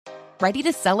Ready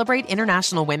to celebrate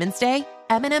International Women's Day?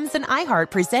 M&M's and iHeart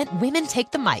present Women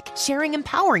Take the Mic, sharing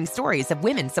empowering stories of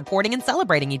women supporting and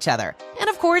celebrating each other. And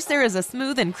of course, there is a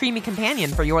smooth and creamy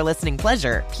companion for your listening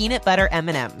pleasure, peanut butter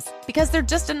M&M's. Because they're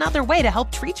just another way to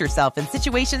help treat yourself in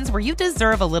situations where you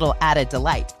deserve a little added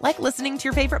delight, like listening to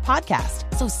your favorite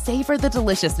podcast. So savor the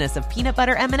deliciousness of peanut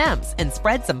butter M&M's and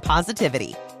spread some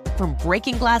positivity. From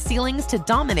breaking glass ceilings to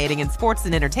dominating in sports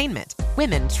and entertainment,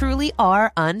 women truly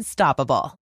are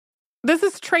unstoppable. This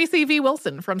is Tracy V.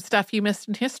 Wilson from Stuff You Missed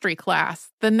in History class.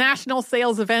 The national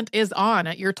sales event is on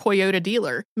at your Toyota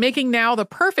dealer, making now the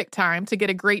perfect time to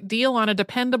get a great deal on a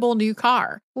dependable new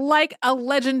car. Like a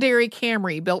legendary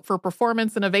Camry built for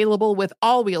performance and available with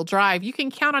all-wheel drive, you can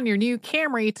count on your new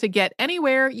Camry to get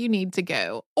anywhere you need to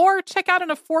go. Or check out an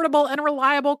affordable and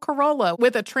reliable Corolla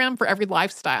with a trim for every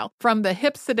lifestyle. From the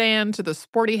hip sedan to the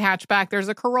sporty hatchback, there's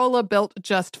a Corolla built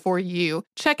just for you.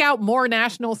 Check out more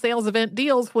national sales event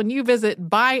deals when you visit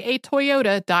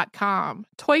buyatoyota.com.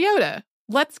 Toyota,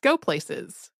 let's go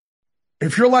places.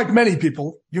 If you're like many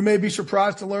people, you may be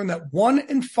surprised to learn that 1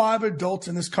 in 5 adults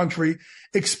in this country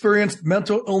experienced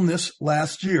mental illness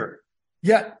last year.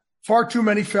 Yet, far too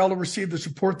many fail to receive the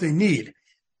support they need.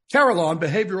 Carillon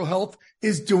Behavioral Health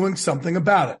is doing something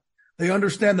about it. They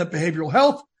understand that behavioral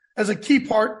health is a key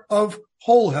part of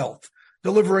whole health,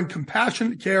 delivering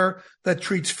compassionate care that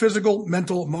treats physical,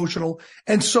 mental, emotional,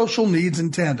 and social needs in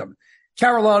tandem.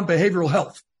 Carillon Behavioral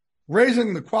Health,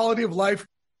 raising the quality of life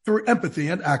through empathy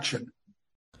and action.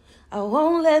 I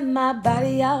won't let my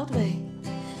body outweigh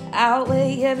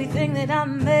everything that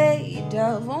I'm made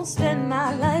of. Won't spend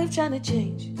my life trying to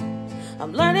change.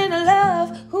 I'm learning to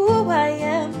love who I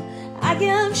am. I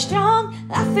am strong,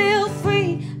 I feel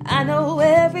free. I know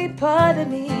every part of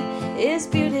me is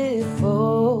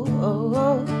beautiful.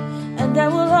 And I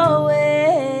will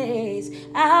always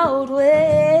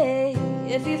outweigh.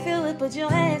 If you feel it, put your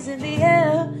hands in the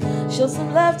air. Show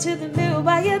some love to the mirror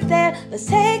while you're there. Let's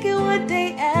take it one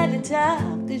day at a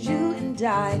time, 'cause you and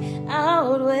I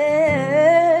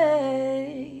outweigh.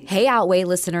 Hey, Outweigh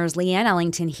listeners, Leanne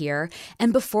Ellington here.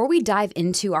 And before we dive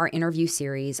into our interview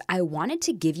series, I wanted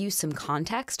to give you some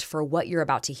context for what you're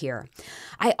about to hear.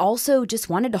 I also just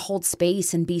wanted to hold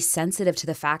space and be sensitive to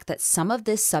the fact that some of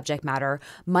this subject matter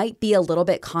might be a little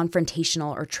bit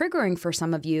confrontational or triggering for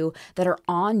some of you that are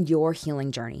on your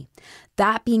healing journey.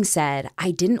 That being said,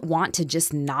 I didn't want to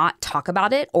just not talk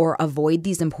about it or avoid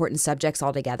these important subjects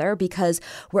altogether, because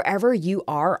wherever you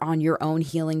are on your own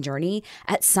healing journey,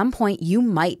 at some point you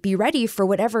might be ready for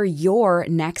whatever your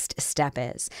next step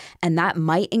is. And that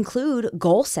might include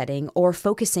goal setting or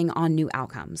focusing on new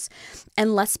outcomes.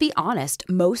 And let's be honest,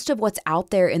 most of what's out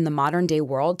there in the modern day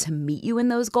world to meet you in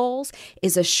those goals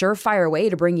is a surefire way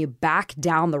to bring you back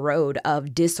down the road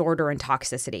of disorder and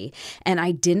toxicity. And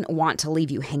I didn't want to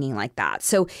leave you hanging like that.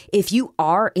 So if you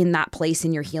are in that place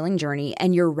in your healing journey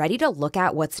and you're ready to look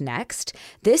at what's next,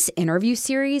 this interview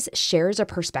series shares a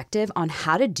perspective on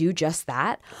how to do just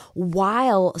that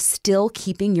while still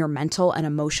keeping your mental and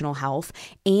emotional health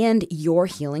and your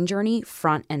healing journey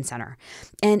front and center.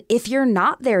 And if you're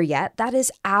not there yet, that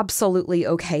is absolutely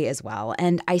okay as well.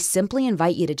 And I simply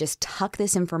invite you to just tuck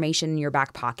this information in your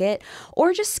back pocket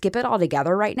or just skip it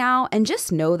altogether right now and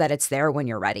just know that it's there when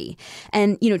you're ready.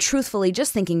 And, truthfully,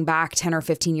 just thinking back 10 or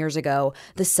 15 years ago,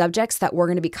 the subjects that we're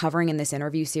going to be covering in this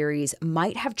interview series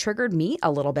might have triggered me a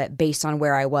little bit based on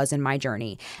where I was in my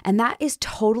journey. And that is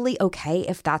totally okay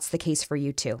if that's the case for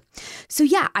you too. So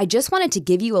yeah, I just wanted to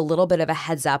give you a little bit of a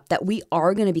heads up that we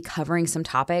are going to be covering some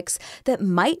topics that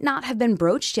might not have been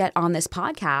broached yet on this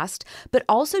podcast, but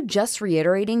also just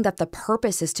reiterating that the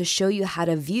purpose is to show you how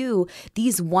to view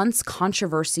these once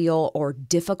controversial or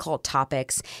difficult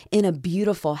topics in a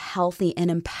beautiful, healthy,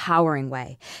 and empowering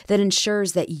way that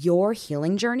ensures that your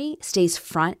healing journey stays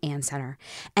front and center.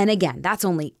 And again, that's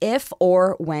only if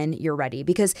or when you're ready,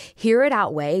 because here at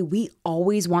Outweigh, we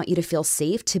always want you to feel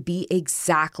safe to be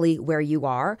exactly where you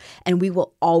are, and we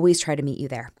will always try to meet you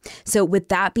there. So with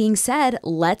that being said,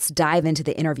 let's dive into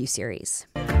the interview series.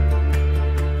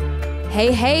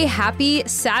 Hey, happy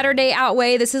Saturday,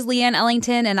 Outweigh. This is Leanne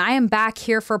Ellington, and I am back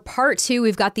here for part 2.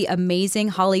 We've got the amazing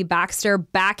Holly Baxter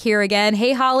back here again.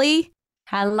 Hey, Holly.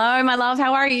 Hello, my love.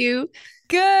 How are you?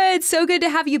 Good. So good to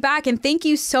have you back. And thank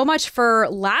you so much for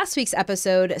last week's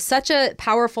episode. Such a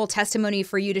powerful testimony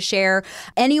for you to share.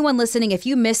 Anyone listening, if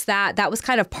you missed that, that was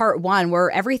kind of part one,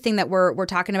 where everything that we're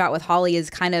talking about with Holly is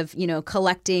kind of,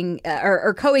 collecting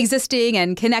or coexisting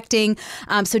and connecting.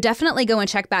 So definitely go and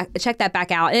check that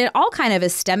back out. And it all kind of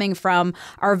is stemming from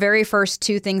our very first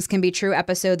Two Things Can Be True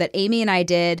episode that Amy and I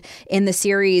did in the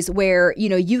series, where,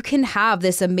 you can have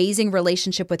this amazing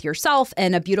relationship with yourself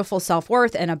and a beautiful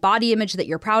self-worth and a body image that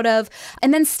you're proud of,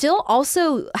 and then still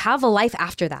also have a life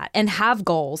after that and have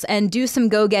goals and do some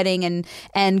go-getting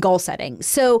and goal setting.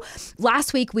 So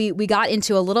last week we got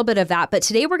into a little bit of that, but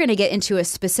today we're going to get into a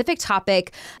specific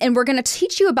topic, and we're going to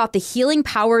teach you about the healing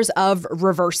powers of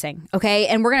reversing, okay?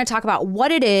 And we're going to talk about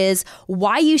what it is,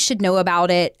 why you should know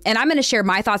about it, and I'm going to share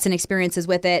my thoughts and experiences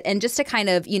with it. And just to kind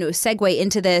of, segue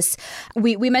into this,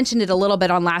 we mentioned it a little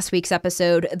bit on last week's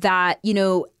episode that,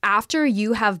 after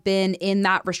you have been in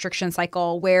that restriction cycle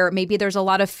where maybe there's a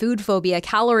lot of food phobia,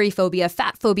 calorie phobia,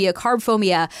 fat phobia, carb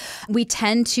phobia, we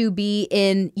tend to be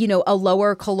in, a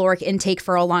lower caloric intake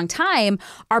for a long time.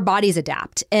 Our bodies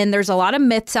adapt. And there's a lot of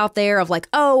myths out there of like,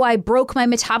 oh, I broke my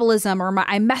metabolism, or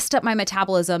I messed up my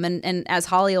metabolism. And as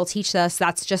Holly will teach us,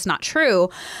 that's just not true.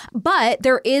 But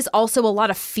there is also a lot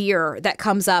of fear that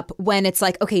comes up when it's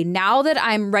like, okay, now that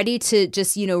I'm ready to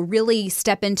just, really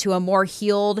step into a more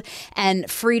healed and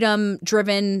freedom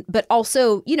driven, but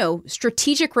also,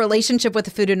 strategic relationship with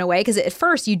the food in a way, because at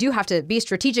first you do have to be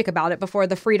strategic about it before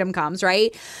the freedom comes,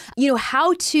 right?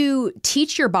 How to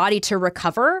teach your body to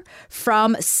recover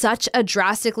from such a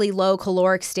drastically low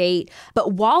caloric state,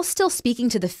 but while still speaking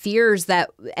to the fears that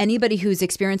anybody who's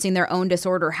experiencing their own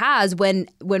disorder has when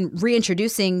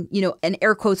reintroducing, an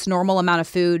air quotes normal amount of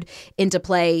food into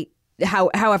play,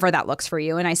 however that looks for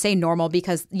you. And I say normal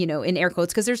because, in air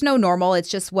quotes, because there's no normal. It's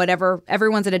just whatever.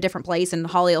 Everyone's at a different place, and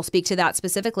Holly will speak to that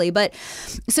specifically. But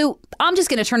so I'm just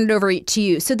going to turn it over to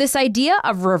you. So this idea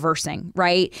of reversing,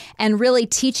 right? And really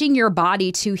teaching your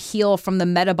body to heal from the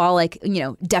metabolic,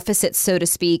 deficits, so to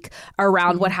speak,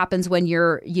 around what happens when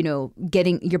you're, your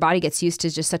body gets used to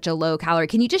just such a low calorie.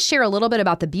 Can you just share a little bit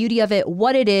about the beauty of it,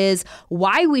 what it is,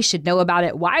 why we should know about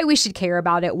it, why we should care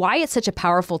about it, why it's such a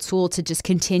powerful tool to just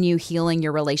continue healing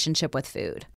your relationship with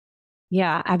food?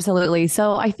 Yeah, absolutely.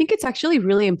 So I think it's actually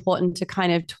really important to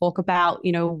kind of talk about,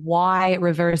 why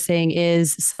reversing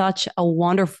is such a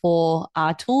wonderful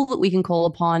tool that we can call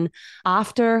upon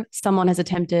after someone has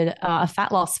attempted a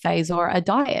fat loss phase or a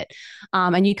diet.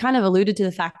 And you kind of alluded to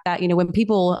the fact that, when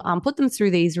people put them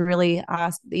through these really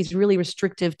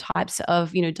restrictive types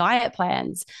of, diet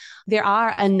plans, there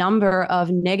are a number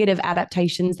of negative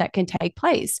adaptations that can take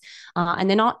place. And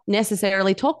they're not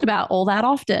necessarily talked about all that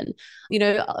often.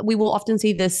 We will often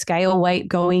see the scale weight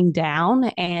going down.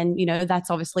 And, that's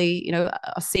obviously,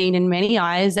 seen in many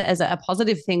eyes as a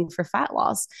positive thing for fat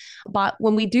loss. But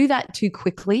when we do that too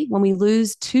quickly, when we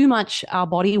lose too much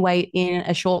body weight in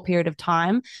a short period of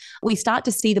time, we start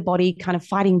to see the body kind of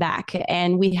fighting back.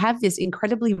 And we have this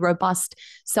incredibly robust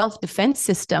self-defense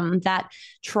system that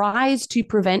tries to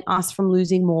prevent us from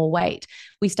losing more weight.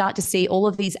 We start to see all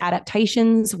of these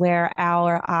adaptations where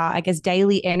our,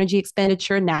 daily energy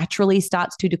expenditure naturally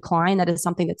starts to decline. That is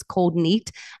something that's called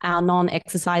NEAT, our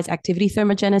non-exercise activity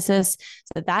thermogenesis.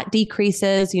 So that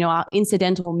decreases, our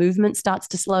incidental movement starts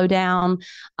to slow down.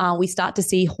 We start to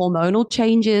see hormonal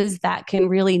changes that can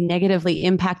really negatively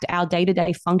impact our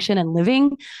day-to-day function and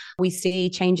living. We see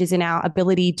changes in our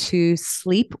ability to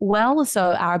sleep well.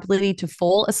 So our ability to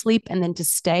fall asleep and then to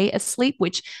stay asleep,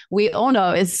 which we all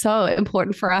know is so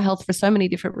important for our health for so many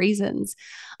different reasons.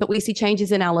 But we see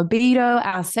changes in our libido,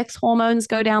 our sex hormones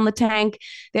go down the tank.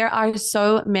 There are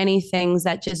so many things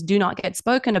that just do not get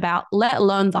spoken about, let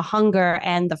alone the hunger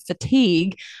and the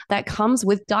fatigue that comes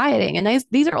with dieting. And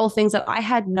these are all things that I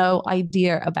had no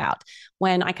idea about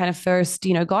when I kind of first,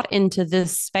 got into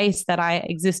this space that I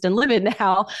exist and live in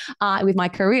now with my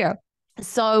career.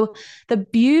 So the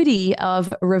beauty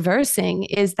of reversing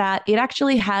is that it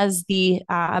actually has the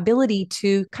ability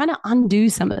to kind of undo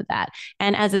some of that.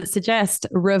 And as it suggests,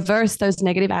 reverse those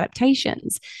negative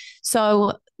adaptations.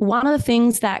 So one of the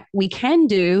things that we can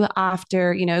do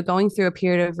after, going through a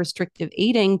period of restrictive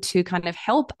eating to kind of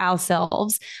help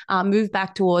ourselves move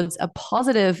back towards a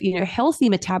positive, healthy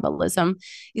metabolism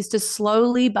is to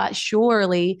slowly but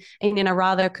surely and in a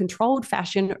rather controlled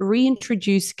fashion,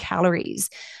 reintroduce calories.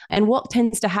 And what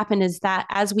tends to happen is that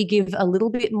as we give a little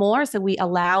bit more, so we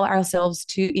allow ourselves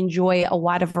to enjoy a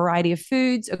wider variety of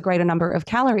foods, a greater number of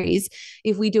calories,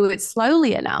 if we do it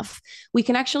slowly enough, we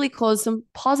can actually cause some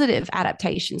positive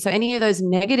adaptation. So any of those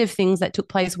negative things that took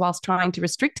place whilst trying to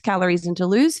restrict calories and to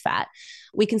lose fat,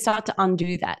 we can start to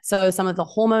undo that. So some of the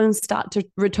hormones start to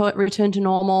return to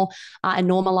normal and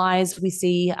normalize. We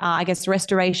see,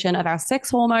 restoration of our sex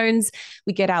hormones.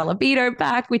 We get our libido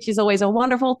back, which is always a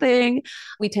wonderful thing.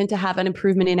 We tend to have an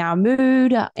improvement in our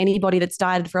mood. Anybody that's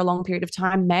dieted for a long period of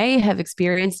time may have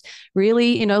experienced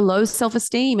really, low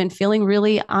self-esteem and feeling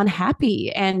really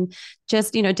unhappy and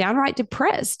just, downright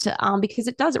depressed, because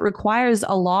it requires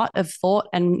a lot of thought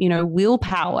and,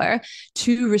 willpower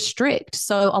to restrict.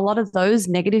 So a lot of those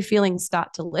negative feelings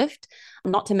start to lift,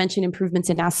 not to mention improvements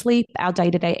in our sleep, our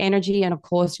day-to-day energy, and of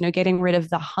course, getting rid of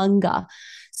the hunger.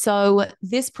 So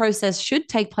this process should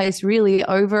take place really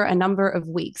over a number of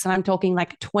weeks. And I'm talking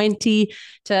like 20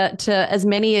 to as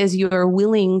many as you are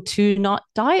willing to not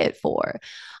diet for.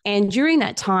 And during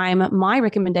that time, my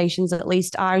recommendations at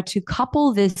least are to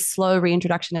couple this slow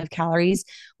reintroduction of calories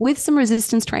with some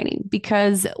resistance training,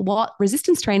 because what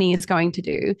resistance training is going to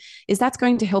do is that's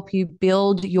going to help you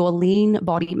build your lean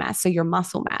body mass, so your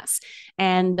muscle mass.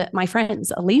 And my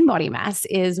friends, a lean body mass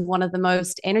is one of the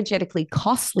most energetically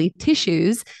costly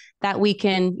tissues that we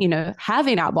can, have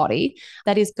in our body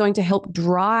that is going to help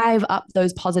drive up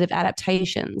those positive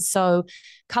adaptations. So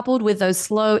coupled with those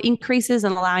slow increases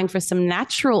and allowing for some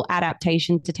natural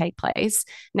adaptation to take place.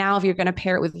 Now, if you're going to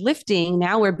pair it with lifting,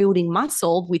 now we're building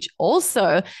muscle, which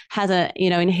also has a,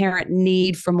 inherent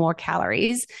need for more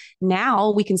calories.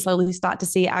 Now we can slowly start to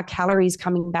see our calories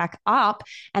coming back up,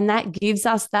 and that gives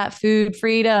us that food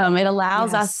freedom. It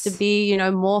allows us to be,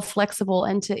 more flexible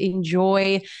and to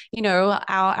enjoy,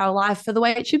 our life for the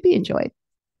way it should be enjoyed.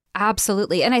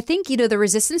 Absolutely. And I think, the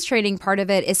resistance training part of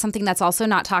it is something that's also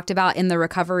not talked about in the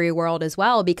recovery world as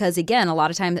well, because again, a lot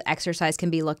of times exercise can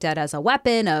be looked at as a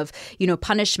weapon of,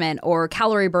 punishment or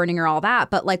calorie burning or all that.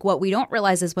 But like what we don't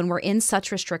realize is when we're in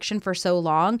such restriction for so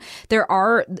long,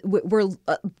 we're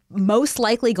most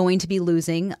likely going to be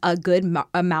losing a good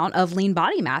amount of lean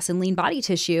body mass and lean body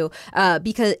tissue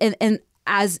because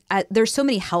there's so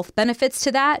many health benefits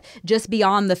to that just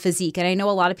beyond the physique. And I know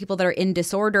a lot of people that are in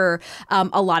disorder,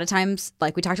 a lot of times,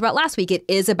 like we talked about last week, it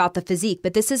is about the physique,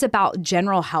 but this is about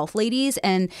general health, ladies.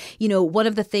 And, one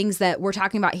of the things that we're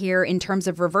talking about here in terms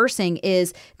of reversing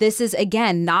is this is,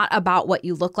 again, not about what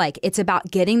you look like. It's about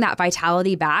getting that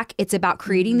vitality back. It's about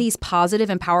creating these positive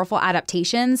and powerful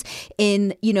adaptations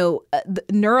in,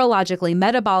 neurologically,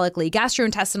 metabolically,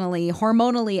 gastrointestinally,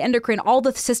 hormonally, endocrine, all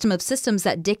the system of systems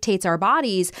that dictates our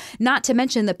bodies, not to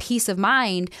mention the peace of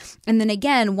mind. And then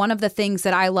again, one of the things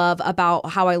that I love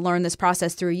about how I learned this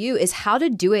process through you is how to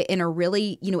do it in a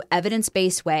really,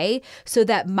 evidence-based way so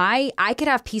that I could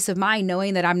have peace of mind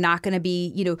knowing that I'm not going to be,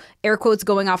 air quotes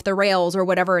going off the rails or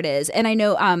whatever it is. And I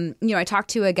know, I talked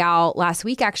to a gal last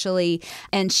week actually,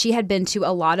 and she had been to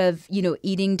a lot of,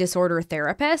 eating disorder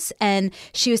therapists. And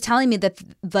she was telling me that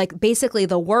like basically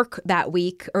the work that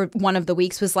week or one of the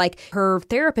weeks was like, her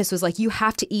therapist was like, you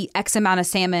have to eat X amount of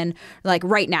salmon like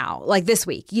right now, like this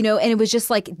week, and it was just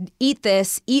like, eat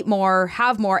this, eat more,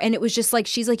 have more. And it was just like,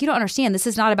 she's like, you don't understand. This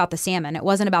is not about the salmon. It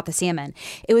wasn't about the salmon.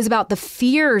 It was about the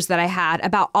fears that I had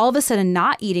about all of a sudden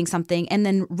not eating something and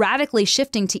then radically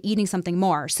shifting to eating something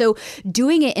more. So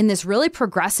doing it in this really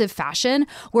progressive fashion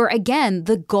where, again,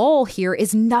 the goal here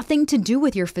is nothing to do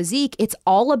with your physique. It's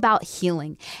all about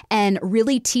healing and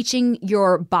really teaching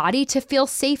your body to feel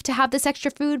safe to have this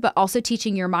extra food, but also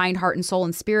teaching your mind, heart, and soul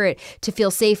and spirit to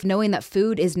feel safe knowing that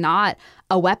food is not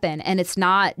a weapon and it's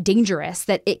not dangerous,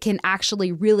 that it can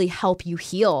actually really help you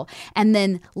heal. And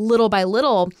then little by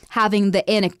little, having the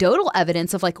anecdotal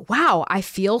evidence of like, wow, I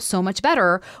feel so much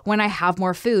better when I have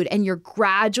more food. And you're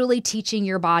gradually teaching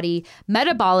your body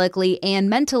metabolically and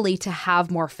mentally to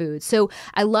have more food. So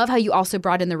I love how you also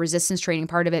brought in the resistance training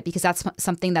part of it, because that's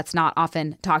something that's not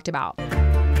often talked about.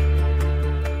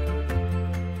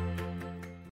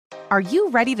 Are you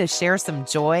ready to share some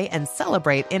joy and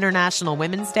celebrate International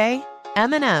Women's Day?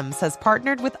 M&M's has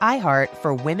partnered with iHeart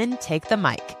for Women Take the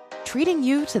Mic, treating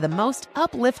you to the most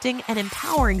uplifting and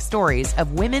empowering stories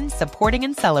of women supporting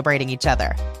and celebrating each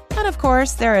other. And of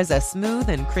course, there is a smooth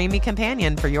and creamy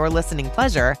companion for your listening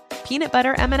pleasure, peanut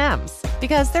butter M&M's,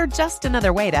 because they're just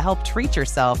another way to help treat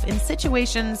yourself in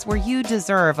situations where you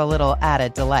deserve a little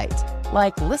added delight,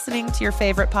 like listening to your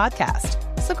favorite podcast.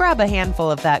 So grab a handful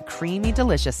of that creamy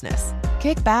deliciousness.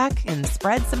 Kick back and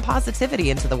spread some positivity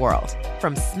into the world.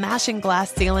 From smashing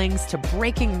glass ceilings to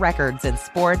breaking records in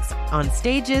sports, on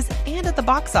stages, and at the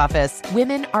box office,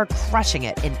 women are crushing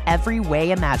it in every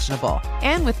way imaginable.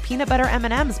 And with peanut butter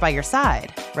M&M's by your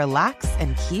side, relax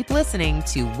and keep listening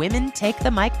to Women Take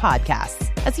the Mic podcasts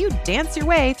as you dance your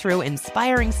way through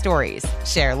inspiring stories,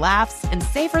 share laughs, and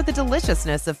savor the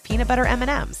deliciousness of peanut butter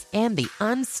M&M's and the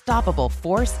unstoppable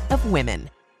force of women.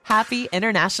 Happy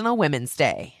International Women's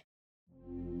Day.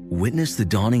 Witness the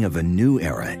dawning of a new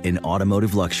era in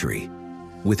automotive luxury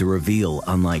with a reveal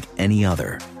unlike any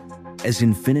other as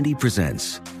Infiniti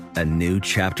presents a new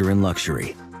chapter in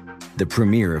luxury, the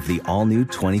premiere of the all-new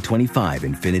 2025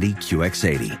 Infiniti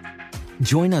QX80.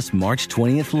 Join us March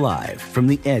 20th live from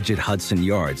the Edge at Hudson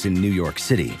Yards in New York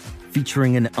City,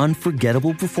 featuring an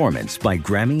unforgettable performance by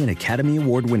Grammy and Academy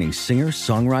Award-winning singer,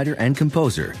 songwriter, and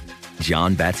composer,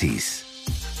 Jon Batiste.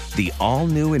 The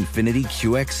all-new Infiniti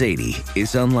QX80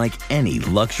 is unlike any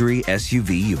luxury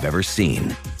SUV you've ever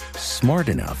seen. Smart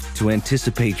enough to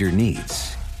anticipate your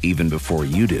needs, even before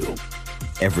you do.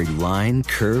 Every line,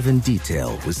 curve, and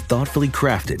detail was thoughtfully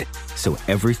crafted, so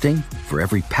everything for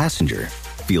every passenger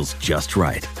feels just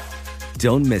right.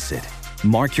 Don't miss it.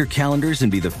 Mark your calendars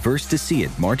and be the first to see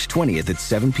it March 20th at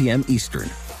 7 p.m. Eastern,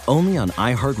 only on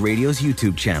iHeartRadio's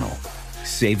YouTube channel.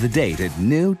 Save the date at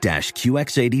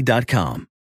new-QX80.com.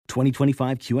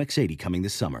 2025 QX80 coming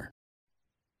this summer.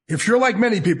 If you're like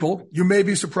many people, you may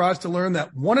be surprised to learn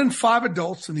that 1 in 5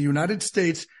 adults in the United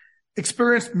States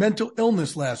experienced mental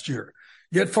illness last year.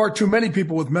 Yet far too many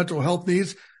people with mental health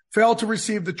needs fail to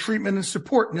receive the treatment and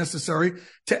support necessary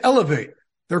to elevate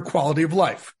their quality of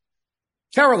life.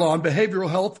 Carillon Behavioral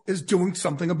Health is doing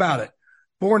something about it.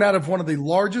 Born out of one of the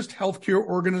largest healthcare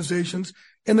organizations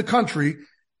in the country,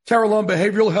 Carillon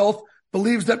Behavioral Health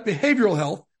believes that behavioral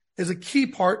health is a key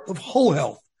part of whole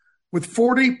health. With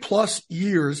 40 plus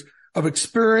years of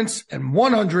experience and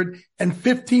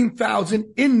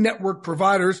 115,000 in-network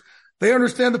providers, they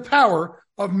understand the power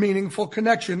of meaningful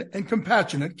connection and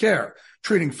compassionate care,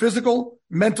 treating physical,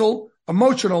 mental,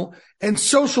 emotional, and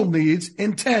social needs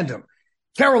in tandem.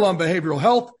 Carillon Behavioral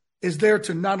Health is there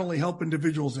to not only help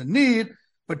individuals in need,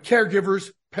 but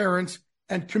caregivers, parents,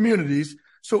 and communities,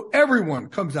 so everyone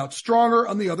comes out stronger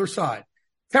on the other side.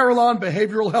 Carillon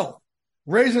Behavioral Health,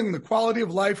 raising the quality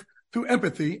of life through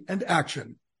empathy and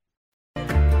action.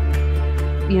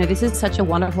 This is such a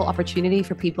wonderful opportunity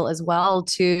for people as well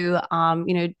to,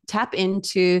 tap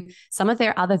into some of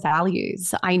their other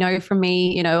values. I know for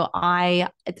me, I,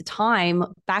 at the time,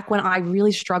 back when I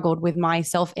really struggled with my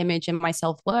self-image and my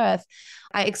self-worth,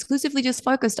 I exclusively just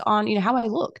focused on, how I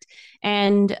looked.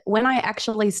 And when I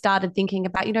actually started thinking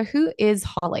about, who is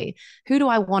Holly? Who do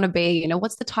I want to be?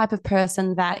 What's the type of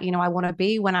person that, I want to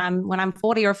be when I'm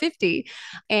 40 or 50?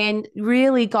 And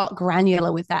really got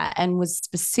granular with that and was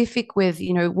specific with,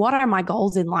 what are my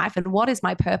goals in life and what is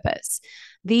my purpose?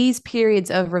 These periods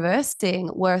of reversing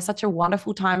were such a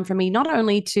wonderful time for me, not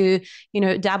only to,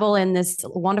 dabble in this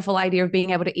wonderful idea of being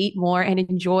able to eat more and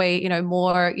enjoy,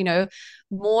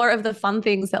 more of the fun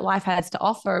things that life has to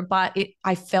offer, but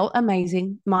I felt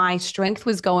amazing. My strength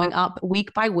was going up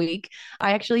week by week.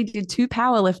 I actually did 2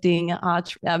 powerlifting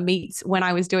meets when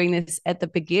I was doing this at the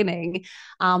beginning,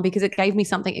 because it gave me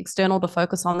something external to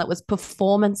focus on that was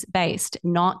performance-based,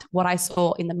 not what I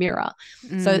saw in the mirror.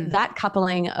 So that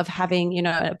coupling of having,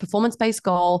 a performance-based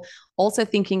goal, also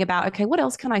thinking about, okay, what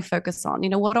else can I focus on?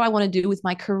 What do I want to do with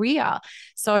my career?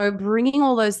 So bringing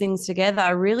all those things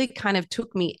together really kind of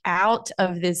took me out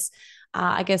of this,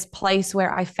 place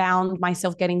where I found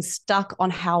myself getting stuck on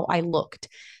how I looked.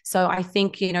 So I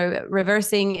think,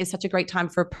 reversing is such a great time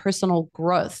for personal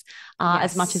growth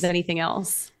as much as anything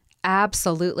else.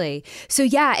 Absolutely. So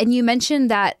yeah, and you mentioned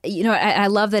that, I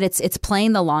love that it's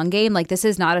playing the long game. Like, this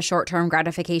is not a short-term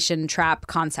gratification trap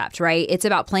concept, right? It's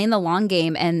about playing the long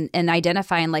game and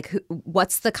identifying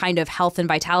what's the kind of health and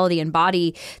vitality and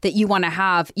body that you want to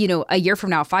have, a year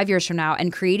from now, 5 years from now,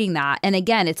 and creating that. And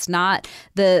again, it's not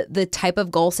the type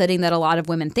of goal setting that a lot of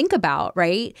women think about,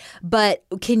 right? But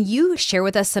can you share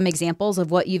with us some examples of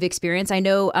what you've experienced? I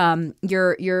know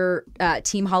your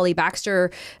Team Holly Baxter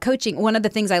coaching, one of the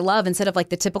things I love, instead of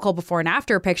the typical before and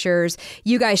after pictures,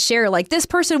 you guys share this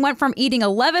person went from eating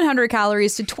 1,100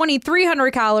 calories to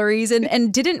 2,300 calories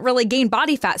and didn't really gain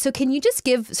body fat. So can you just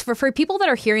give, for people that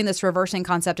are hearing this reversing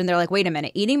concept and they're like, wait a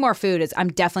minute, eating more food I'm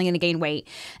definitely going to gain weight,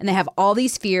 and they have all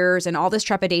these fears and all this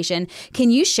trepidation.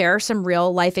 Can you share some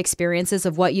real life experiences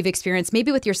of what you've experienced,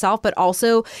 maybe with yourself, but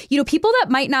also, people that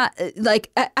might not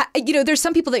there's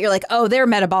some people that you're like, oh, they're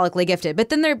metabolically gifted, but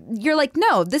then you're like,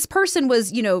 no, this person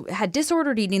was, had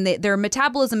disordered eating. Their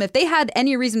metabolism, if they had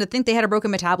any reason to think they had a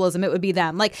broken metabolism, it would be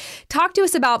them. Talk to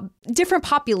us about different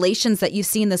populations that you've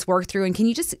seen this work through. And can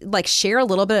you just share a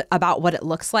little bit about what it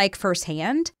looks like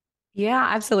firsthand? Yeah,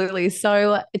 absolutely.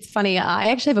 So it's funny. I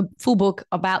actually have a full book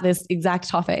about this exact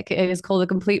topic. It is called The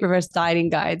Complete Reverse Dieting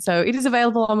Guide. So it is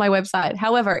available on my website.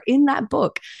 However, in that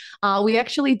book, we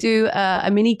actually do a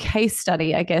mini case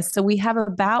study, I guess. So we have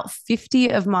about 50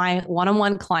 of my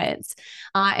one-on-one clients,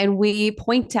 and we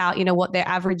point out, what their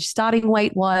average starting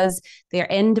weight was,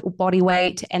 their end body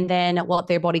weight, and then what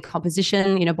their body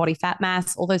composition, body fat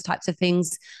mass, all those types of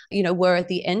things, were at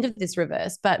the end of this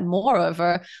reverse. But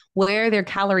moreover, where their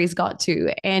calories got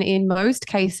to. And in most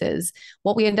cases,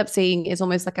 what we end up seeing is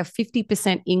almost like a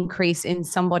 50% increase in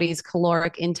somebody's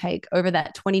caloric intake over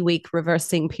that 20-week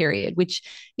reversing period, which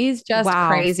is just Wow,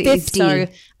 crazy. 50. So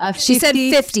she said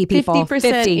 50 people. 50%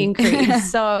 50.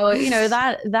 increase. So,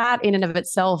 that in and of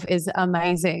itself is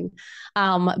amazing.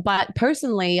 But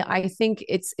personally, I think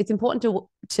it's important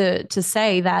to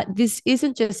say that this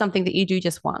isn't just something that you do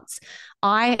just once.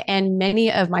 I and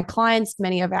many of my clients,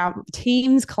 many of our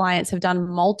team's clients have done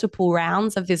multiple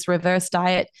rounds of this reverse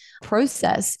diet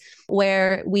process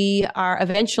where we are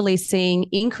eventually seeing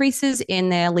increases in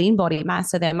their lean body mass.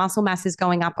 So their muscle mass is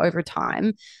going up over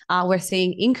time. We're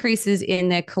seeing increases in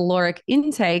their caloric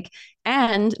intake,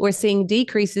 and we're seeing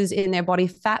decreases in their body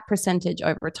fat percentage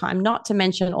over time, not to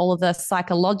mention all of the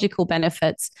psychological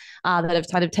benefits that have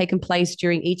kind of taken place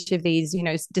during each of these,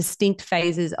 distinct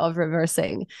phases of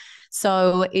reversing.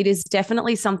 So it is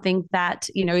definitely something that,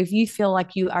 if you feel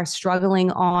like you are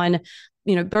struggling on,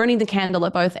 burning the candle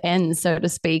at both ends, so to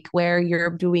speak, where you're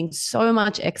doing so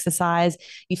much exercise,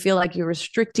 you feel like you're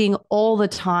restricting all the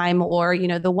time, or,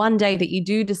 the one day that you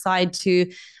do decide to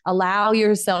allow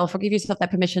yourself or give yourself that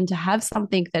permission to have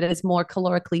something that is more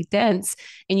calorically dense,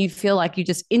 and you feel like you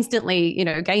just instantly,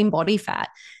 gain body fat,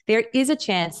 there is a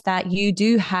chance that you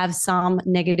do have some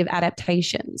negative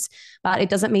adaptations, but it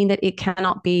doesn't mean that it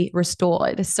cannot be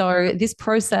restored. So this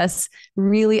process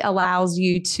really allows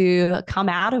you to come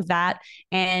out of that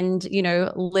and,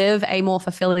 live a more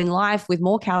fulfilling life with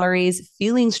more calories,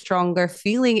 feeling stronger,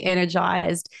 feeling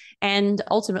energized, and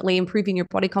ultimately improving your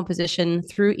body composition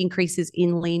through increases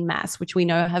in lean mass, which we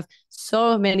know have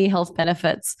so many health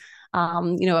benefits,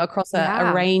 across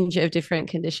a range of different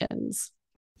conditions.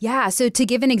 Yeah. So to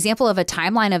give an example of a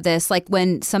timeline of this, like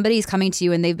when somebody's coming to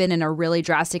you and they've been in a really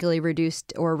drastically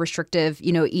reduced or restrictive,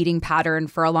 eating pattern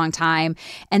for a long time,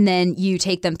 and then you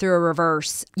take them through a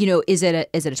reverse, is it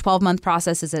a 12-month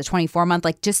process? Is it a 24-month?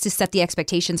 Like, just to set the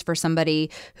expectations for somebody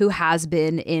who has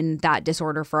been in that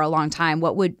disorder for a long time,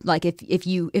 what would, like,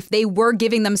 if they were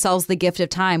giving themselves the gift of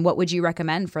time, what would you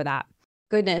recommend for that?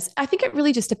 Goodness, I think it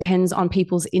really just depends on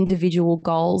people's individual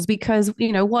goals, because,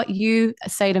 what you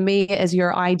say to me as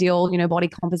your ideal, body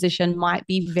composition might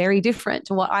be very different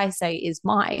to what I say is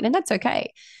mine, and that's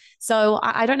okay. So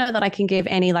I don't know that I can give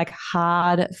any like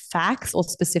hard facts or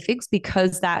specifics,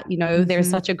 because that, there's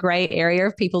such a gray area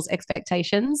of people's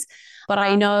expectations. But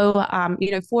I know,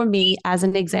 for me as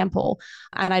an example,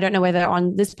 and I don't know whether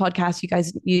on this podcast you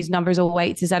guys use numbers or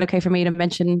weights. Is that okay for me to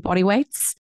mention body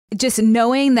weights? Just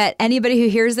knowing that anybody who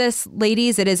hears this,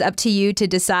 ladies, it is up to you to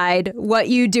decide what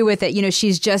you do with it.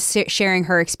 She's just sharing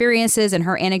her experiences and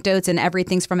her anecdotes, and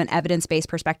everything's from an evidence-based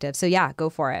perspective. So yeah, go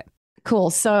for it.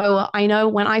 Cool. So I know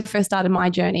when I first started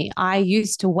my journey, I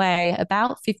used to weigh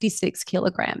about 56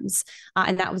 kilograms.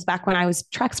 And that was back when I was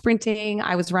track sprinting,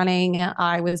 I was running,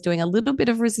 I was doing a little bit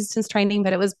of resistance training,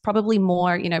 but it was probably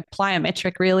more,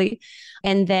 plyometric really.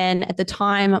 And then at the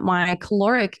time, my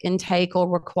caloric intake or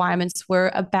requirements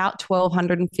were about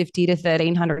 1,250 to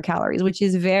 1,300 calories, which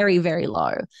is very, very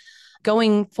low.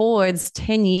 Going forwards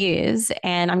 10 years,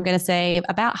 and I'm going to say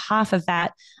about half of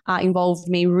that involved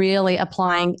me really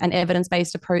applying an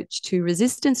evidence-based approach to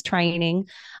resistance training.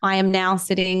 I am now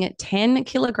sitting 10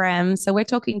 kilograms, so we're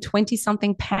talking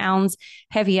 20-something pounds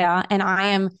heavier, and I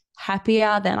am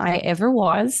happier than I ever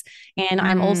was. And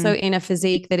I'm also in a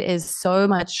physique that is so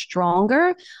much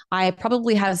stronger. I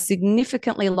probably have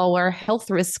significantly lower health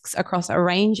risks across a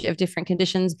range of different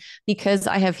conditions because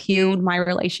I have healed my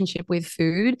relationship with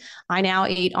food. I now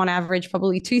eat on average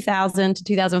probably 2,000 to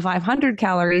 2,500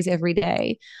 calories every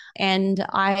day. And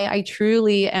I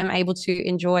truly am able to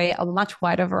enjoy a much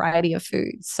wider variety of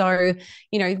foods. So,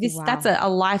 that's a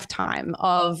lifetime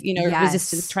of,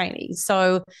 resistance training.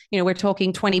 So, we're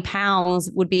talking 20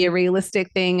 pounds would be a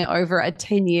realistic thing over a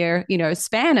 10-year,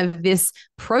 span of this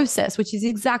process, which is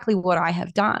exactly what I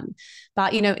have done.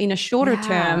 But, in a shorter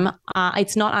term,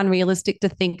 it's not unrealistic to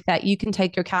think that you can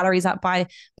take your calories up by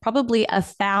probably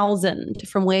 1,000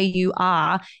 from where you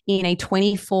are in a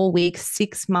 24-week,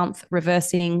 6-month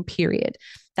reversing period.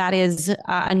 that is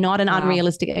not an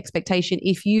unrealistic expectation.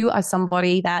 If you are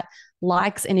somebody that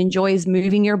likes and enjoys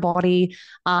moving your body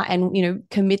and,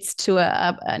 commits to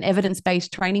an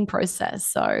evidence-based training process.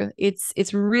 So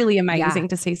it's really amazing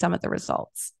to see some of the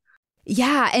results.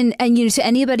 Yeah. And to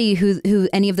anybody who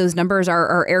any of those numbers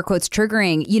are air quotes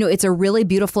triggering, it's a really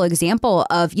beautiful example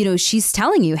of, she's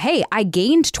telling you, hey, I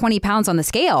gained 20 pounds on the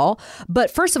scale,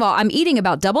 but first of all, I'm eating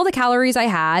about double the calories I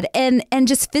had. And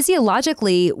just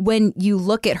physiologically, when you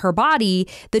look at her body,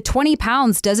 the 20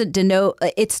 pounds doesn't denote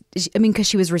because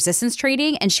she was resistance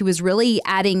training and she was really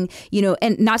adding,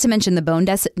 and not to mention the bone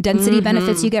density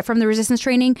benefits you get from the resistance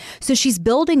training. So she's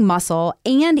building muscle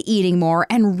and eating more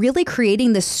and really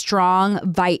creating this strong,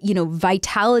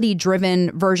 vitality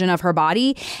driven version of her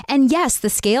body. And yes, the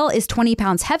scale is 20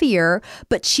 pounds heavier,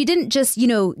 but she didn't just,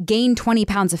 gain 20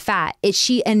 pounds of fat.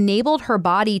 She enabled her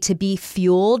body to be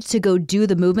fueled to go do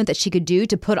the movement that she could do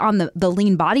to put on the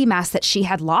lean body mass that she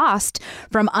had lost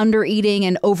from under eating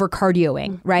and over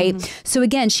cardioing, right? So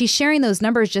again, she's sharing those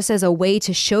numbers just as a way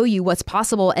to show you what's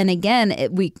possible. And again,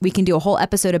 we can do a whole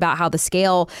episode about how the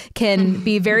scale can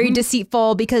be very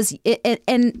deceitful because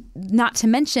and not to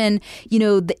mention,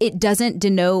 it doesn't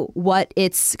denote what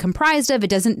it's comprised of.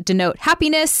 It doesn't denote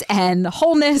happiness and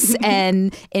wholeness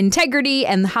and integrity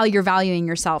and how you're valuing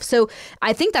yourself. So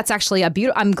I think that's actually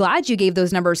I'm glad you gave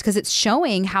those numbers because it's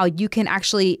showing how you can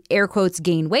actually air quotes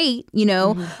gain weight,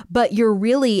 but you're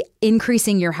really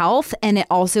increasing your health and it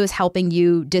also is helping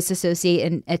you disassociate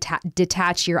and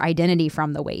detach your identity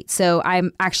from the weight. So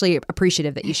I'm actually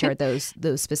appreciative that you shared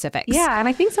those specifics. Yeah. And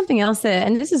I think something else that,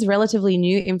 and this is relatively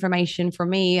new information for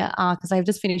me because I've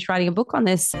just finished writing a book on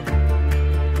this.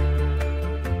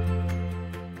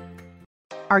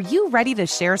 Are you ready to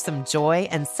share some joy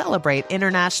and celebrate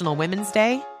International Women's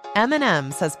Day?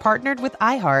 M&M's has partnered with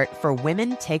iHeart for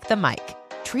Women Take the Mic,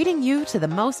 treating you to the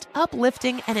most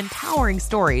uplifting and empowering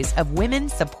stories of women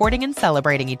supporting and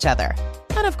celebrating each other.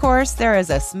 And of course, there is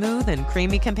a smooth and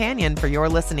creamy companion for your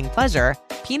listening pleasure,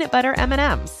 peanut butter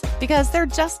M&Ms, because they're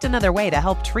just another way to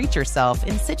help treat yourself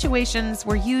in situations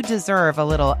where you deserve a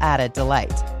little added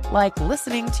delight, like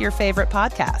listening to your favorite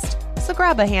podcast. So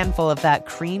grab a handful of that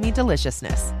creamy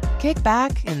deliciousness. Kick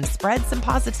back and spread some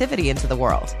positivity into the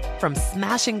world. From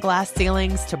smashing glass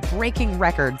ceilings to breaking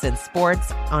records in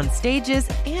sports, on stages,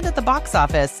 and at the box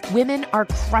office, women are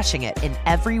crushing it in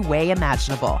every way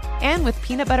imaginable. And with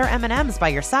peanut butter M&Ms by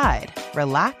your side,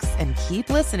 relax and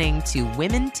keep listening to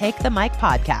Women Take the Mic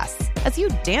podcasts as you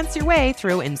dance your way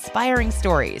through inspiring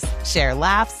stories, share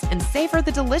laughs, and savor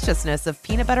the deliciousness of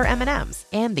peanut butter M&Ms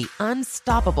and the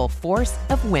unstoppable force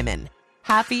of women.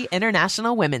 Happy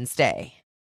International Women's Day.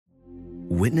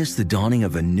 Witness the dawning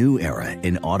of a new era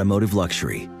in automotive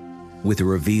luxury with a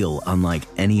reveal unlike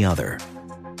any other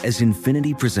as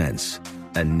Infiniti presents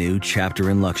a new chapter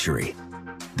in luxury,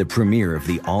 the premiere of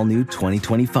the all-new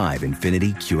 2025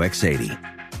 Infiniti QX80.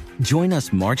 Join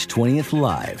us March 20th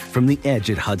live from the Edge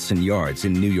at Hudson Yards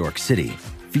in New York City,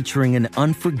 featuring an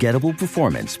unforgettable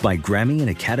performance by Grammy and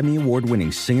Academy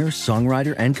Award-winning singer,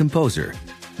 songwriter, and composer,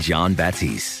 Jon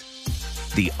Batiste.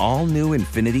 The all-new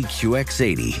Infiniti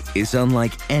QX80 is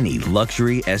unlike any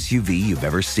luxury SUV you've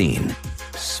ever seen.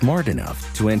 Smart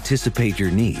enough to anticipate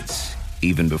your needs,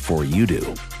 even before you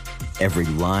do. Every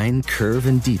line, curve,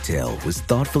 and detail was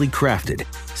thoughtfully crafted,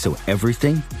 so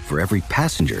everything for every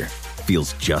passenger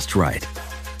feels just right.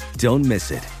 Don't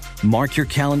miss it. Mark your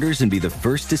calendars and be the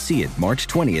first to see it March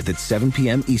 20th at 7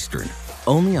 p.m. Eastern,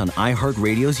 only on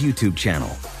iHeartRadio's YouTube channel.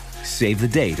 Save the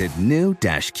date at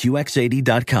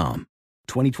new-QX80.com.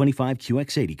 2025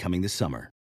 QX80 coming this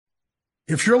summer.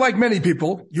 If you're like many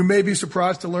people, you may be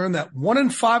surprised to learn that 1 in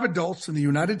 5 adults in the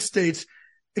United States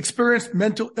experienced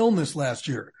mental illness last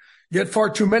year. Yet far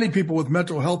too many people with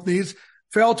mental health needs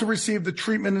fail to receive the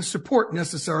treatment and support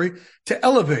necessary to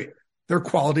elevate their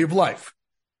quality of life.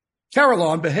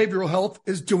 Carillon Behavioral Health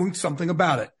is doing something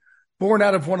about it. Born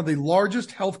out of one of the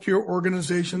largest healthcare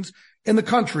organizations in the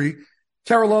country,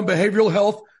 Carillon Behavioral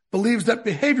Health believes that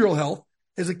behavioral health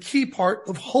is a key part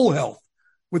of whole health.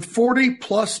 With 40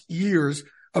 plus years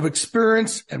of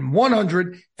experience and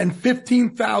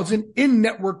 115,000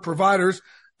 in-network providers,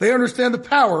 they understand the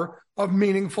power of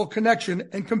meaningful connection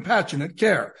and compassionate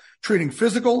care, treating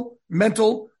physical,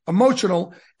 mental,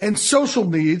 emotional, and social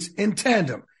needs in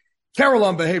tandem.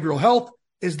 Carillon Behavioral Health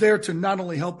is there to not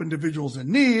only help individuals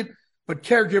in need, but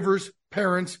caregivers,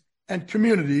 parents, and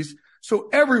communities, so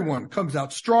everyone comes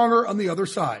out stronger on the other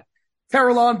side.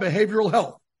 Carillon Behavioral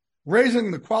Health,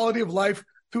 raising the quality of life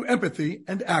through empathy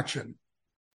and action.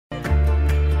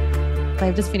 Exactly.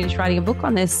 I've just finished writing a book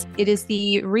on this. It is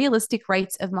the realistic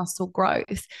rates of muscle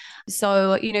growth.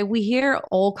 So, we hear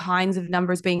all kinds of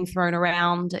numbers being thrown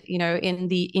around, in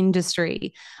the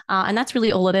industry. And that's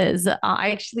really all it is. I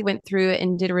actually went through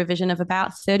and did a revision of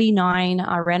about 39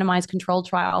 randomized controlled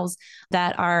trials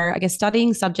that are,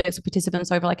 studying subjects or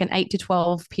participants over like an 8 to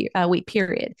 12 week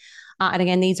period. And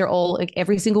again, these are all, like,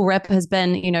 every single rep has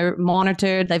been,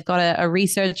 monitored. They've got a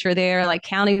researcher there, like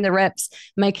counting the reps,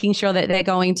 making sure that they're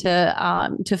going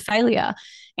to failure.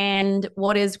 And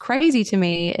what is crazy to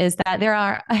me is that there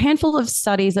are a handful of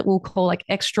studies that we'll call like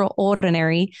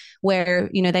extraordinary,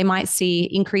 where, they might see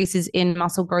increases in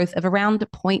muscle growth of around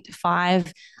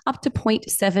 0.5 up to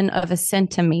 0.7 of a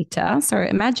centimeter. So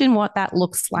imagine what that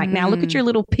looks like. Now look at your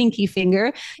little pinky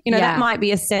finger, that might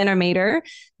be a centimeter.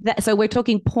 So we're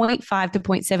talking 0.5 to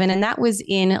 0.7. And that was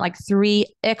in like 3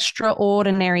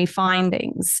 extraordinary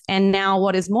findings. And now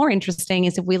what is more interesting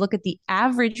is if we look at the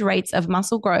average rates of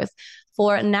muscle growth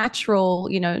for natural,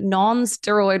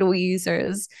 non-steroidal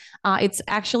users, it's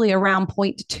actually around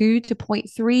 0.2 to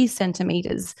 0.3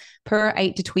 centimeters per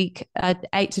 8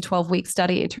 to 12 week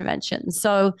study intervention.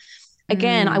 So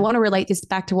again, I want to relate this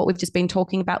back to what we've just been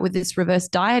talking about with this reverse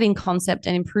dieting concept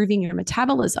and improving your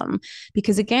metabolism,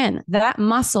 because again, that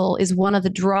muscle is one of the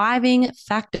driving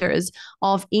factors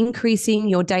of increasing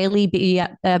your daily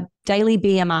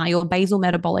BMI, your basal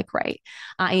metabolic rate,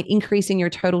 and increasing your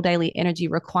total daily energy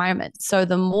requirements. So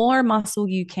the more muscle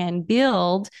you can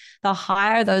build, the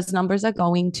higher those numbers are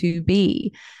going to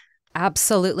be.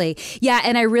 Absolutely. Yeah.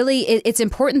 And it's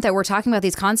important that we're talking about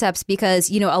these concepts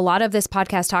because, a lot of this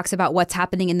podcast talks about what's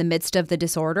happening in the midst of the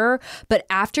disorder. But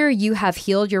after you have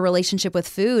healed your relationship with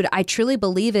food, I truly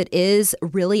believe it is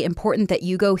really important that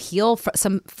you go heal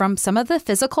from some of the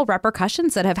physical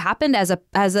repercussions that have happened as a,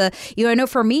 I know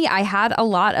for me, I had a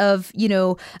lot of,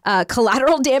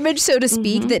 collateral damage, so to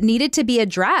speak, that needed to be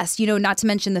addressed, not to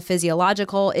mention the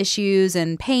physiological issues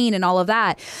and pain and all of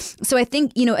that. So I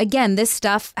think, again, this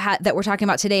stuff that we're talking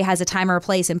about today has a time or a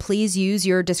place, and please use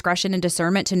your discretion and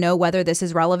discernment to know whether this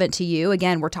is relevant to you.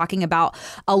 Again, we're talking about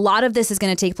a lot of this is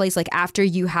going to take place like after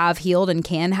you have healed and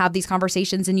can have these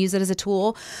conversations and use it as a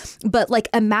tool. But like,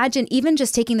 imagine even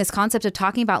just taking this concept of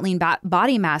talking about lean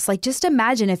body mass, like just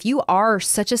imagine if you are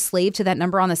such a slave to that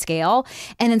number on the scale,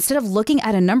 and instead of looking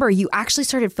at a number, you actually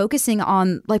started focusing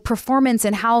on like performance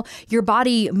and how your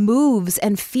body moves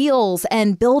and feels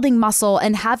and building muscle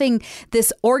and having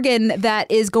this organ that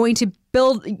is going to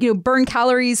burn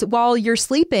calories while you're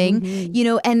sleeping,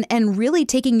 and really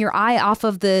taking your eye off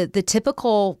of the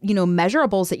typical,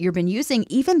 measurables that you've been using.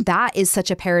 Even that is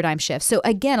such a paradigm shift. So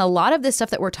again, a lot of this stuff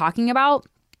that we're talking about,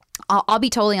 I'll be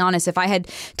totally honest. If I had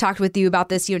talked with you about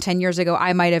this, 10 years ago,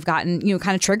 I might have gotten,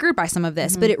 kind of triggered by some of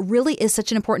this, but it really is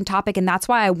such an important topic. And that's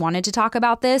why I wanted to talk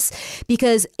about this,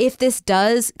 because if this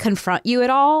does confront you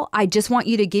at all, I just want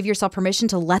you to give yourself permission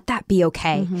to let that be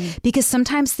okay, because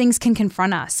sometimes things can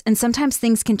confront us and sometimes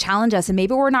things can challenge us, and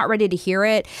maybe we're not ready to hear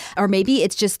it, or maybe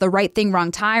it's just the right thing,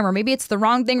 wrong time, or maybe it's the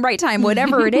wrong thing, right time,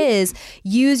 whatever it is.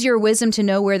 Use your wisdom to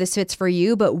know where this fits for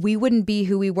you. But we wouldn't be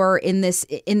who we were in this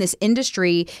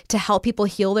industry to help people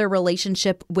heal their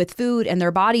relationship with food and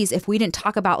their bodies if we didn't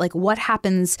talk about like what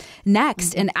happens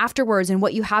next and afterwards, and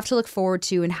what you have to look forward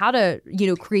to, and how to,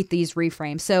 create these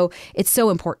reframes. So it's so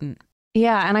important.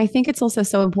 Yeah. And I think it's also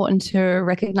so important to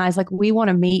recognize, like, we want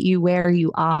to meet you where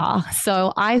you are.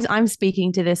 So I'm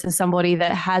speaking to this as somebody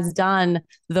that has done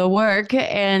the work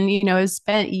and,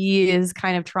 spent years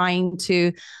kind of trying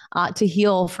to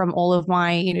heal from all of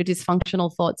my,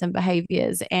 dysfunctional thoughts and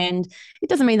behaviors. And it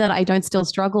doesn't mean that I don't still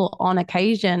struggle on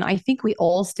occasion. I think we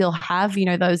all still have,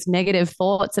 those negative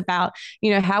thoughts about,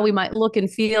 how we might look and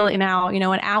feel in our,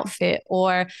 an outfit,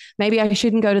 or maybe I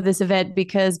shouldn't go to this event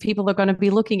because people are going to be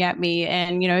looking at me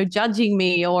and, judging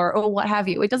me or what have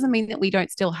you. It doesn't mean that we don't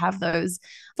still have those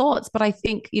thoughts, but I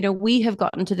think, we have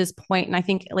gotten to this point, and I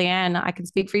think, Leanne, I can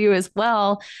speak for you as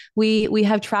well. We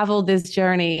have traveled this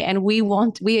journey, and we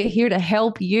are here to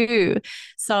help you.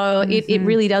 So it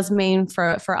really does mean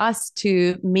for us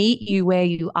to meet you where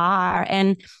you are,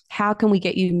 and how can we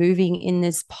get you moving in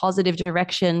this positive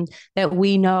direction that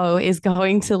we know is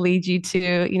going to lead you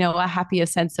to, a happier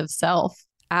sense of self.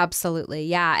 Absolutely.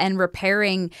 Yeah. And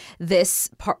repairing this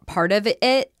part of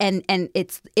it. And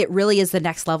it really is the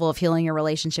next level of healing your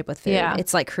relationship with food. Yeah.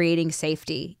 It's like creating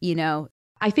safety,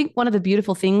 I think one of the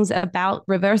beautiful things about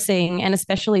reversing, and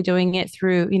especially doing it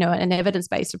through, an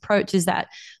evidence-based approach, is that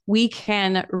we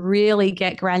can really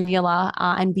get granular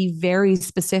and be very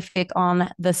specific on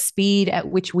the speed at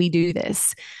which we do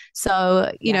this.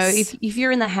 So, you know, if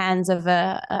you're in the hands of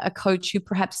a coach who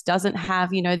perhaps doesn't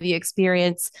have, you know, the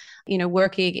experience, you know,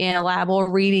 working in a lab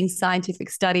or reading scientific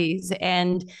studies,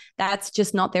 and that's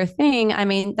just not their thing, I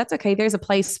mean, that's okay. There's a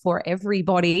place for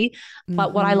everybody.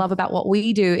 But what I love about what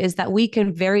we do is that we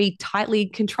can very tightly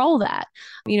control that.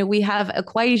 You know, we have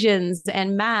equations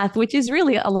and math, which is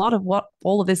really a lot of what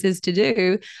all of this is to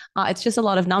do. It's just a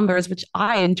lot of numbers, which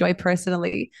I enjoy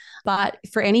personally. But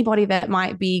for anybody that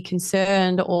might be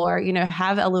concerned or, you know,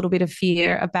 have a little bit of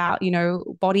fear about, you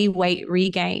know, body weight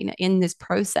regain in this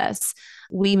process,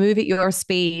 we move at your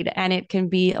speed, and it can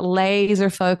be laser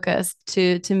focused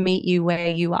to meet you where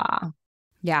you are.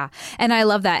 Yeah. And I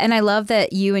love that. And I love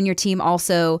that you and your team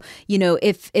also, you know,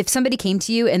 if somebody came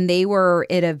to you and they were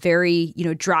at a very, you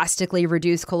know, drastically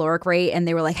reduced caloric rate and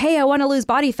they were like, hey, I want to lose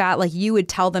body fat, like you would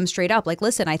tell them straight up, like,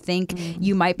 listen, I think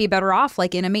you might be better off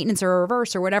like in a maintenance or a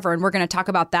reverse or whatever. And we're going to talk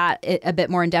about that a bit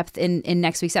more in depth in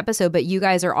next week's episode. But you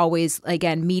guys are always,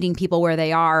 again, meeting people where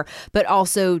they are, but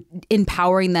also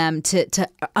empowering them to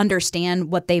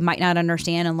understand what they might not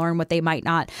understand and learn what they might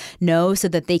not know so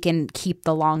that they can keep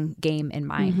the long game in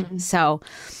mind. So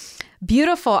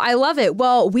beautiful. I love it.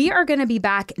 Well, we are going to be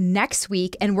back next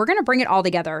week and we're going to bring it all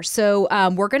together. So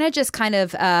we're going to just kind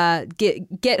of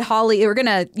get Holly, we're going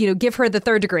to, you know, give her the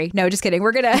third degree. No, just kidding.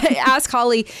 We're going to ask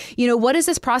Holly, you know, what does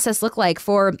this process look like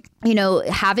for, you know,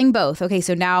 having both? Okay,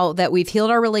 so now that we've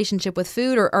healed our relationship with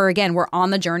food, or again, we're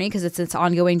on the journey because it's this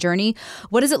ongoing journey.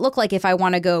 What does it look like if I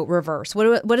want to go reverse?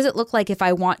 What does it look like if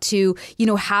I want to, you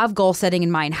know, have goal setting in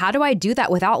mind? How do I do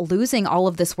that without losing all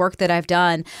of this work that I've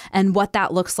done and what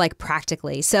that looks like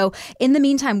practically? So in the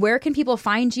meantime, where can people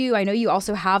find you? I know you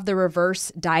also have the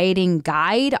reverse dieting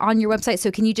guide on your website.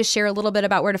 So can you just share a little bit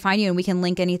about where to find you, and we can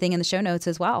link anything in the show notes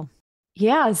as well?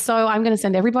 Yeah, so I'm going to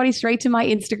send everybody straight to my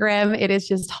Instagram. It is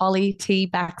just Holly T.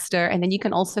 Baxter. And then you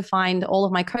can also find all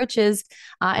of my coaches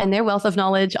and their wealth of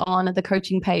knowledge on the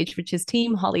coaching page, which is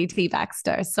Team Holly T.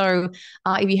 Baxter. So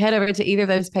if you head over to either of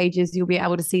those pages, you'll be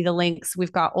able to see the links.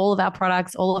 We've got all of our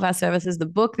products, all of our services, the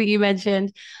book that you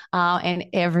mentioned, and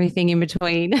everything in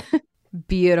between.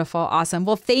 Beautiful. Awesome.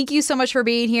 Well, thank you so much for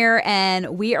being here.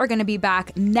 And we are going to be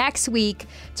back next week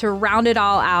to round it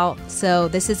all out. So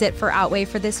this is it for Outweigh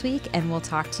for this week. And we'll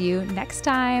talk to you next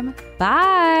time.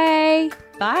 Bye.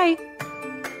 Bye.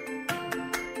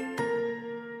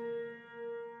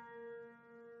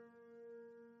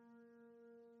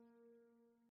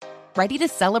 Ready to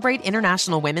celebrate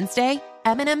International Women's Day?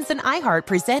 M&M's and iHeart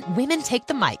present Women Take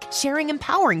the Mic, sharing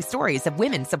empowering stories of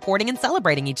women supporting and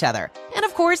celebrating each other. And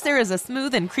of course, there is a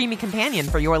smooth and creamy companion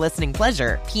for your listening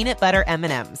pleasure, peanut butter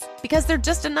M&M's. Because they're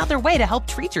just another way to help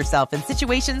treat yourself in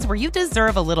situations where you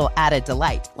deserve a little added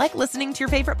delight, like listening to your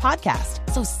favorite podcast.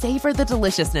 So savor the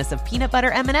deliciousness of peanut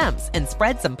butter M&M's and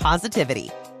spread some positivity.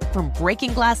 From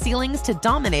breaking glass ceilings to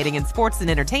dominating in sports and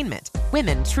entertainment,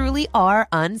 women truly are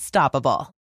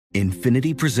unstoppable.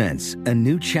 Infinity presents a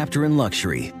new chapter in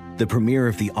luxury, the premiere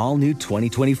of the all-new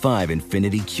 2025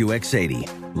 Infinity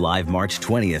QX80, live March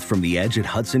 20th from the Edge at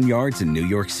Hudson Yards in New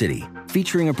York City,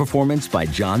 featuring a performance by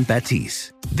John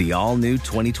Batiste. The all-new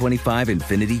 2025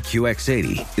 Infinity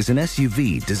QX80 is an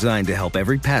SUV designed to help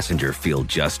every passenger feel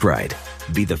just right.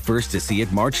 Be the first to see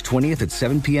it March 20th at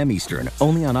 7 p.m. Eastern,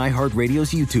 only on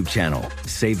iHeartRadio's YouTube channel.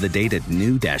 Save the date at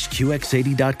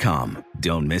new-QX80.com.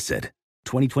 Don't miss it.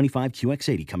 2025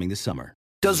 QX80 coming this summer.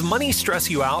 Does money stress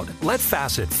you out? Let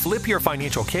Facet flip your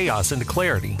financial chaos into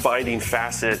clarity. Finding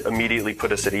Facet immediately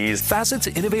put us at ease. Facet's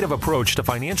innovative approach to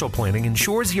financial planning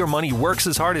ensures your money works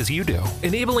as hard as you do,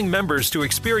 enabling members to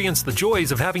experience the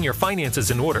joys of having your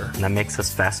finances in order. And that makes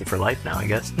us Facet for life now, I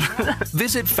guess.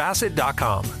 Visit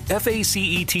Facet.com,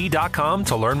 FACET.com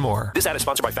to learn more. This ad is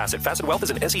sponsored by Facet. Facet Wealth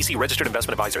is an SEC registered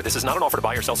investment advisor. This is not an offer to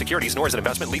buy or sell securities, nor is it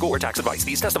investment, legal, or tax advice.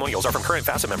 These testimonials are from current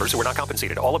Facet members who are not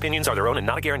compensated. All opinions are their own and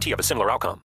not a guarantee of a similar outcome.